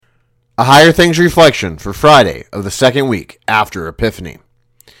A Higher Things Reflection for Friday of the second week after Epiphany,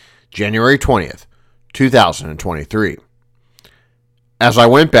 January 20th, 2023. As I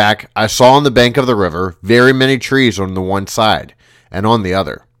went back, I saw on the bank of the river very many trees on the one side and on the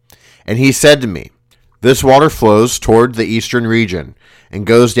other. And he said to me, "This water flows toward the eastern region and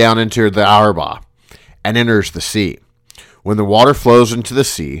goes down into the Arabah and enters the sea. When the water flows into the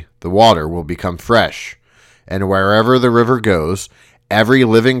sea, the water will become fresh, and wherever the river goes, every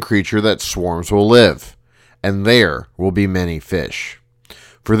living creature that swarms will live, and there will be many fish.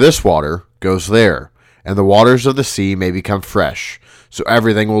 For this water goes there, and the waters of the sea may become fresh, so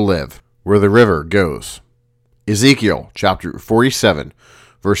everything will live where the river goes." Ezekiel chapter 47,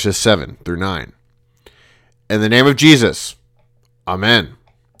 verses 7 through 9. In the name of Jesus, Amen.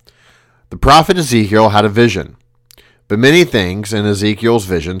 The prophet Ezekiel had a vision, but many things in Ezekiel's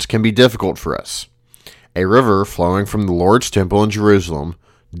visions can be difficult for us. A river flowing from the Lord's temple in Jerusalem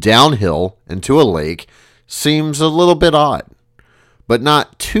downhill into a lake seems a little bit odd, but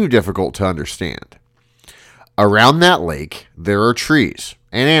not too difficult to understand. Around that lake, there are trees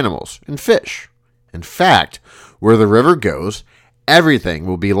and animals and fish. In fact, where the river goes, everything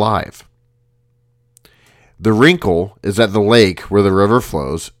will be live. The wrinkle is that the lake where the river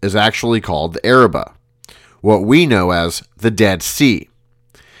flows is actually called the Arabah, what we know as the Dead Sea.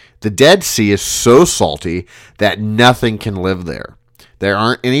 The Dead Sea is so salty that nothing can live there. There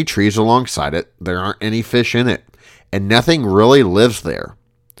aren't any trees alongside it, there aren't any fish in it, and nothing really lives there.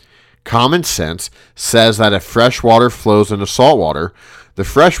 Common sense says that if fresh water flows into salt water, the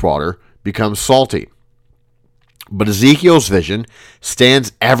fresh water becomes salty. But Ezekiel's vision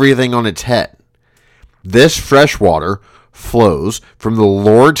stands everything on its head. This fresh water flows from the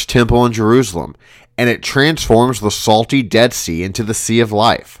Lord's temple in Jerusalem, and it transforms the salty Dead Sea into the Sea of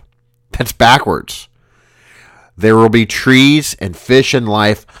Life. That's backwards. There will be trees and fish and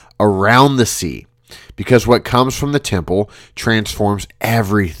life around the sea, because what comes from the temple transforms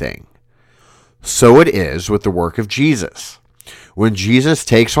everything. So it is with the work of Jesus. When Jesus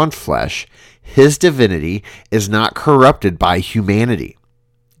takes on flesh, his divinity is not corrupted by humanity.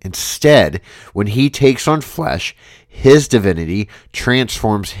 Instead, when he takes on flesh, his divinity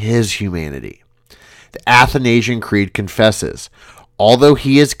transforms his humanity. The Athanasian Creed confesses, although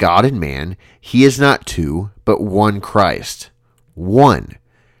he is God and man, he is not two, but one Christ. One.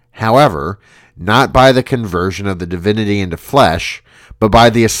 However, not by the conversion of the divinity into flesh, but by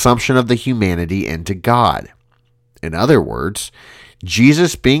the assumption of the humanity into God. In other words,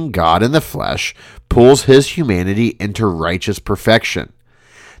 Jesus being God in the flesh pulls his humanity into righteous perfection.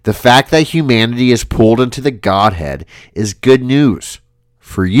 The fact that humanity is pulled into the Godhead is good news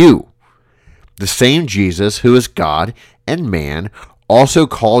for you. The same Jesus who is God and man also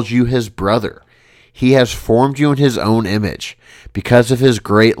calls you his brother. He has formed you in his own image because of his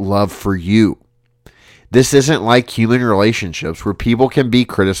great love for you. This isn't like human relationships where people can be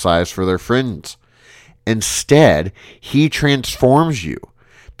criticized for their friends. Instead, he transforms you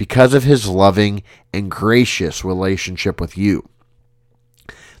because of his loving and gracious relationship with you.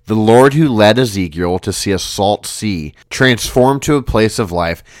 The Lord who led Ezekiel to see a salt sea transformed to a place of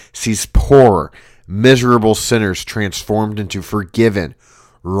life sees poor, miserable sinners transformed into forgiven,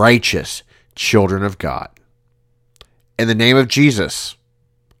 righteous children of God. In the name of Jesus,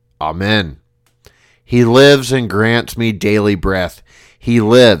 Amen. He lives and grants me daily breath. He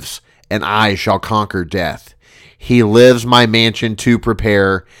lives, and I shall conquer death. He lives my mansion to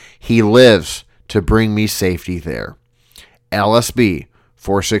prepare. He lives to bring me safety there. LSB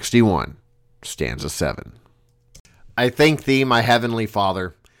 461, stanza 7. I thank thee, my heavenly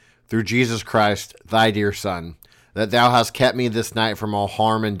Father, through Jesus Christ, thy dear Son, that thou hast kept me this night from all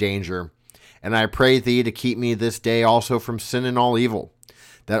harm and danger. And I pray thee to keep me this day also from sin and all evil,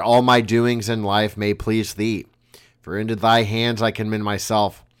 that all my doings in life may please thee. For into thy hands I commend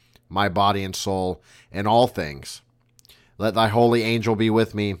myself, my body and soul, and all things. Let thy holy angel be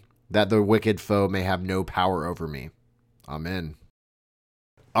with me, that the wicked foe may have no power over me. Amen.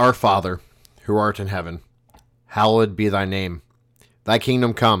 Our Father, who art in heaven, hallowed be thy name. Thy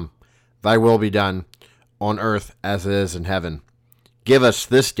kingdom come, thy will be done, on earth as it is in heaven. Give us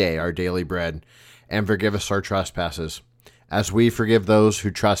this day our daily bread, and forgive us our trespasses, as we forgive those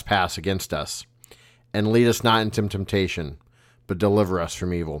who trespass against us. And lead us not into temptation, but deliver us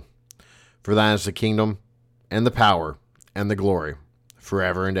from evil. For thine is the kingdom, and the power, and the glory,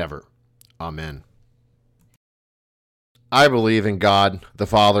 forever and ever. Amen. I believe in God, the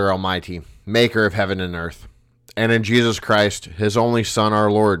Father Almighty, maker of heaven and earth, and in Jesus Christ, his only Son,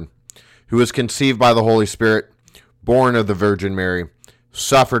 our Lord, who was conceived by the Holy Spirit, born of the Virgin Mary,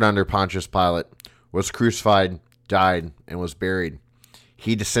 suffered under Pontius Pilate, was crucified, died, and was buried.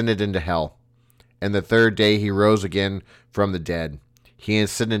 he descended into hell. And the third day he rose again from the dead. He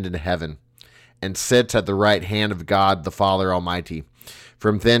ascended into heaven, and sits at the right hand of God the Father Almighty.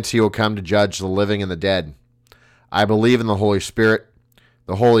 From thence he will come to judge the living and the dead. I believe in the Holy Spirit,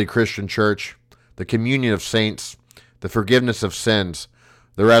 the holy Christian church, the communion of saints, the forgiveness of sins,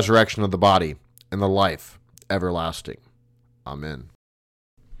 the resurrection of the body, and the life everlasting. Amen.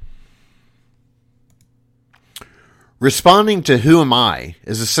 Responding to who am I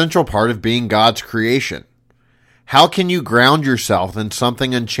is a central part of being God's creation. How can you ground yourself in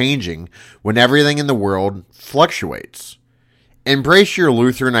something unchanging when everything in the world fluctuates? Embrace your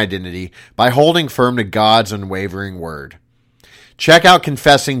Lutheran identity by holding firm to God's unwavering word. Check out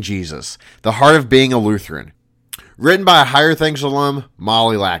Confessing Jesus, the Heart of Being a Lutheran, written by a Higher Things alum,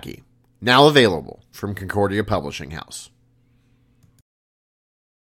 Molly Lackey. Now available from Concordia Publishing House.